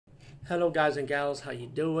Hello guys and gals, how you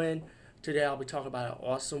doing? Today I'll be talking about an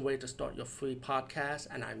awesome way to start your free podcast,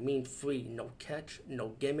 and I mean free, no catch, no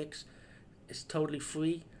gimmicks. It's totally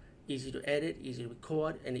free, easy to edit, easy to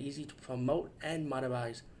record, and easy to promote and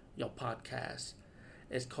monetize your podcast.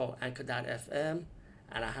 It's called Anchor.fm,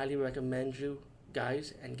 and I highly recommend you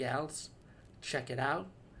guys and gals check it out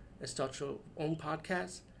and start your own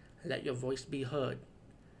podcast and let your voice be heard.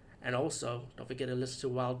 And also, don't forget to listen to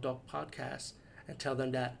Wild Dog Podcast and tell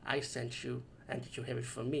them that I sent you and that you hear it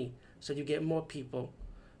from me. So you get more people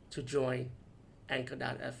to join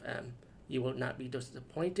Anchor.fm. You will not be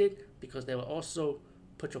disappointed because they will also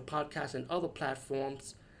put your podcast in other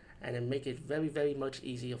platforms and then make it very, very much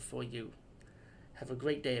easier for you. Have a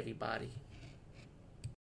great day, everybody.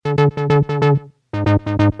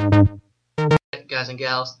 Guys and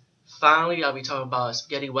gals, finally I'll be talking about a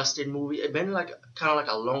spaghetti western movie. It's been like kind of like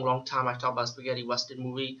a long time I talked about a spaghetti western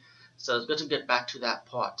movie, so it's good to get back to that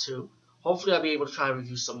part too. Hopefully I'll be able to try and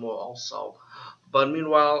review some more also. But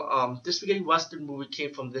meanwhile, this spaghetti western movie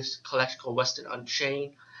came from this collection called Western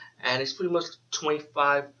Unchained, and it's pretty much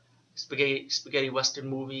 25 spaghetti western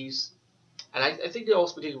movies, and I think they're all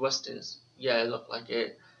spaghetti westerns. Yeah, it looked like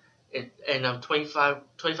it. And 25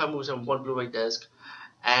 movies on one Blu-ray disc.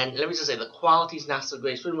 And let me just say, the quality is not so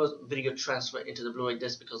great. It's pretty much video transfer into the Blu-ray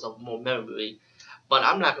disc because of more memory. But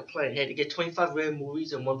I'm not complaining. Hey, to get 25 rare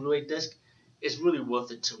movies in one Blu-ray disc is really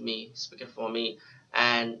worth it to me, speaking for me.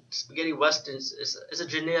 And Spaghetti Westerns is a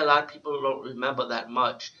genre a lot of people don't remember that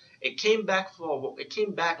much. It came back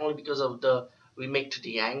only because of the remake to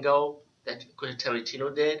Django that Quentin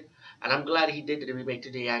Tarantino did. And I'm glad he did the remake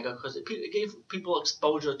to Django because it gave people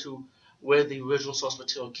exposure to where the original source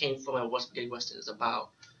material came from and what Spaghetti Western is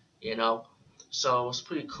about, you know. So it's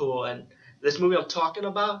pretty cool. And this movie I'm talking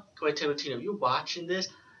about, Quentin Tarantino, if you're watching this,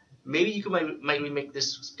 maybe you might remake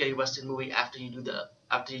this Spaghetti Western movie after you do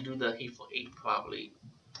the Hateful Eight, probably.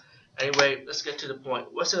 Anyway, let's get to the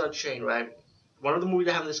point. Western Unchained, right? One of the movies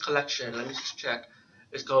I have in this collection, let me just check.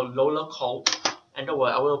 It's called Lola, Colt. And don't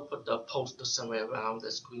worry, I will put the poster somewhere around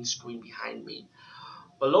this green screen behind me.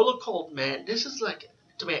 But Lola Colt, man, this is like,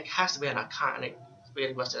 to me, it has to be an iconic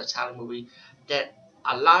spaghetti western Italian movie that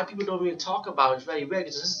a lot of people don't even talk about. It's very rare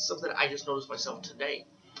because this is something that I just noticed myself today.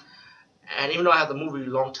 And even though I had the movie a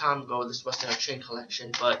long time ago, this Western Unchained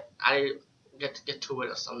collection, but I didn't get to it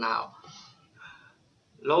until now.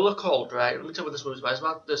 Lola Colt, right? Let me tell you what this movie is about. It's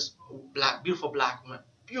about this beautiful black woman,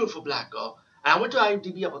 beautiful black girl. And I went to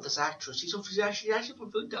IMDb about this actress. She's actually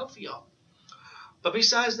from Philadelphia. But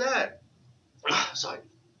besides that, sorry,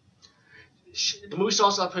 the movie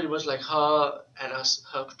starts out pretty much like her and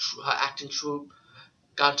her acting troupe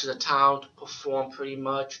got to the town to perform pretty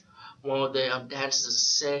much. One of the dancers is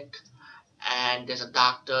sick, and there's a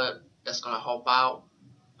doctor that's gonna help out,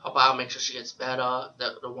 make sure she gets better.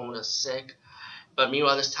 The woman is sick, but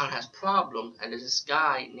meanwhile this town has problems, and there's this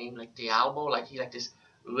guy named like Diablo, like he's like this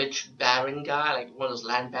rich baron guy, like one of those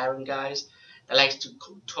land baron guys that likes to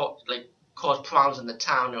cause problems in the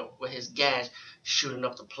town with his gangs, shooting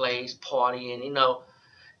up the place, partying,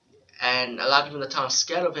 and a lot of people in the town are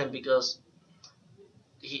scared of him because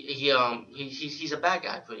he's a bad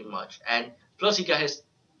guy pretty much, and plus he got his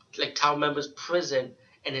like town members prison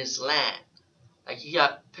in his land, like he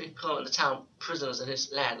got people in the town prisoners in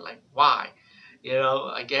his land, like why,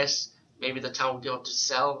 I guess maybe the town will give up to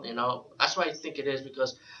sell, that's why I think it is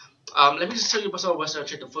because. Let me just tell you about some Western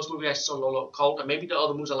Unchained. The first movie I saw, Lola Colt, and maybe the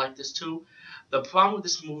other movies are like this too. The problem with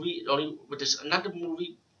this movie, not the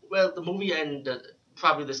movie, well, the movie and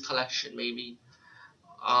probably this collection, maybe.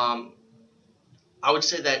 I would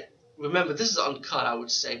say that, remember, this is uncut, I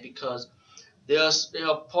would say, because there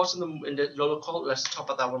are parts in the Lola Colt, let's talk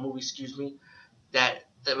about that one movie, excuse me, that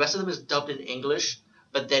the rest of them is dubbed in English,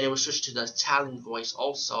 but then it was switched to the Italian voice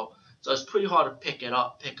also. So it's pretty hard to pick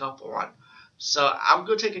up on. So I'm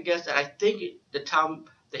gonna take a guess that I think the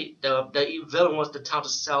villain wants the town to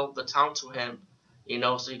sell the town to him,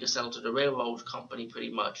 so he can sell it to the railroad company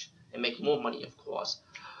pretty much and make more money, of course.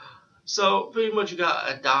 So pretty much you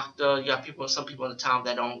got a doctor, you got some people in the town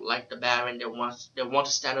that don't like the Baron, they want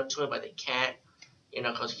to stand up to him but they can't,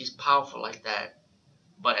 because he's powerful like that.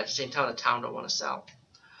 But at the same time, the town don't want to sell.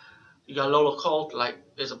 You got Lola Colt, like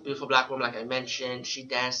there's a beautiful black woman like I mentioned. She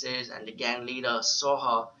dances, and the gang leader saw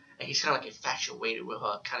her. And he's kind of like infatuated with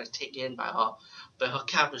her, kind of taken in by her. But her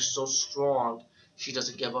character is so strong, she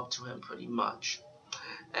doesn't give up to him pretty much.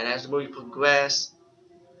 And as the movie progresses,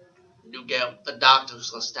 you get the doctor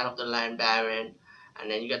who's going to stand up to the land baron.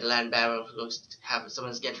 And then you got the land baron who's going to have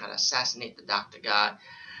someone's getting trying to assassinate the doctor guy.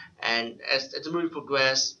 And as the movie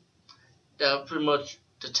progresses, pretty much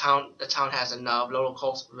the town has enough. Lola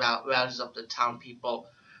Colt rallies up the town people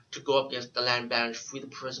to go up against the land barons, free the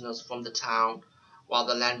prisoners from the town, while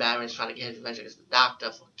the land baron is trying to get his revenge against the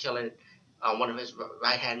doctor for killing one of his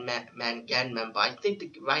right-hand man gang member. I think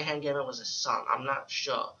the right-hand gang member was his son. I'm not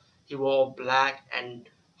sure. He wore all black, and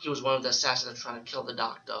he was one of the assassins trying to kill the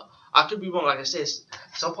doctor. I could be wrong. Like I said,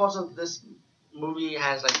 some parts of this movie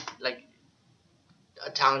has like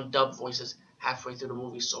Italian dub voices halfway through the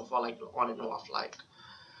movie so far, like on and off, like.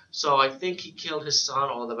 So I think he killed his son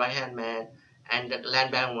or the right hand man, and the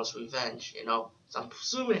land baron wants revenge. So I'm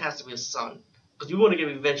assuming it has to be his son, because you want to get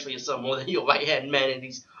revenge for your son more than your right hand man in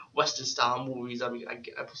these Western style movies. I mean,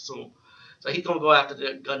 I presume. So he's gonna go after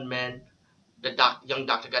the gunman, the young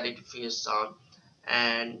doctor got to free his son,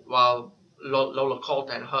 and while Lola Colt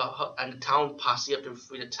and her and the town posse up to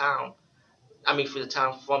free the town. I mean, free the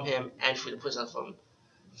town from him and free the prisoner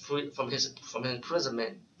from his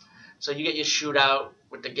imprisonment. So you get your shootout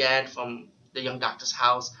with the gang from the young doctor's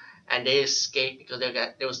house, and they escape because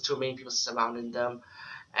there was too many people surrounding them,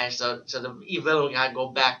 and so the villain guy go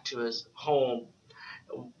back to his home.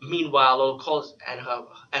 Meanwhile, Lola Colt and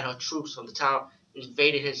her troops from the town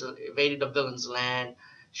invaded the villain's land,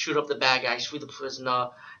 shoot up the bad guys, free the prisoner,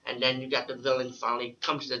 and then you got the villain finally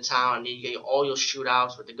come to the town, and then you get all your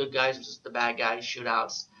shootouts with the good guys versus the bad guys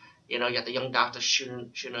shootouts. You got the young doctor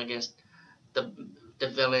shooting against the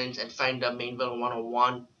villains and find the main villain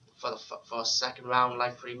 1-on-1 for a second round,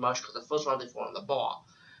 like pretty much, because the first round they fought on the bar,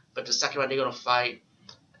 but the second round they're gonna fight,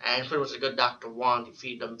 and pretty much the good doctor won,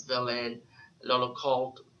 defeat the villain. Lola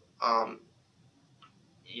Colt, the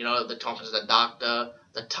talkers of the doctor,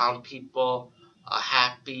 the town people are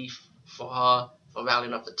happy for her for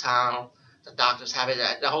rallying up the town. The doctor's happy.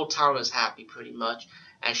 The whole town is happy pretty much,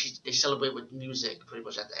 and they celebrate with music pretty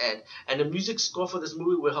much at the end. And the music score for this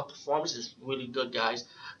movie with her performance is really good, guys.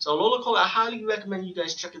 So Lola Cole, I highly recommend you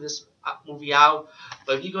guys checking this movie out.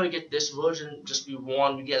 But if you're gonna get this version, just be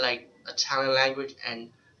warned, you get like Italian language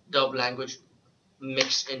and dub language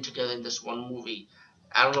mixed in together in this one movie.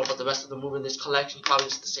 I don't know about the rest of the movie in this collection. Probably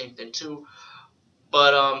it's the same thing too.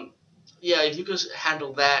 But yeah, if you could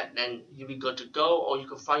handle that, then you'll be good to go. Or you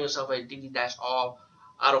can find yourself a DVD-R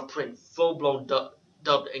out of print, full-blown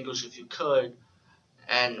dubbed English if you could.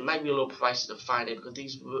 And it might be a little pricey to find it because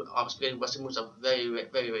these spaghetti western movies are very, very,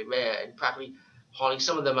 very rare, and probably hardly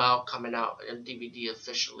some of them are coming out in DVD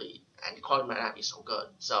officially, and the quality might not be so good.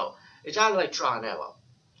 So it's either like trial and error.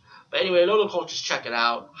 But anyway, Lola Colt, just check it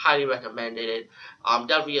out. Highly recommended it.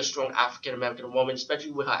 Definitely a strong African American woman,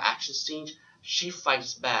 especially with her action scenes. She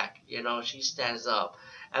fights back, she stands up.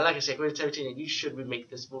 And like I said, Great Tarantino, you should remake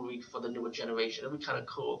this movie for the newer generation. It'd be kind of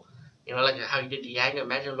cool. Like how you did the Yang.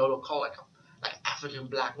 Imagine Lola Colt, like African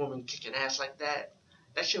black woman kicking ass like that.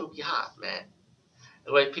 That shit would be hot, man.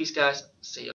 Anyway, peace, guys. See ya.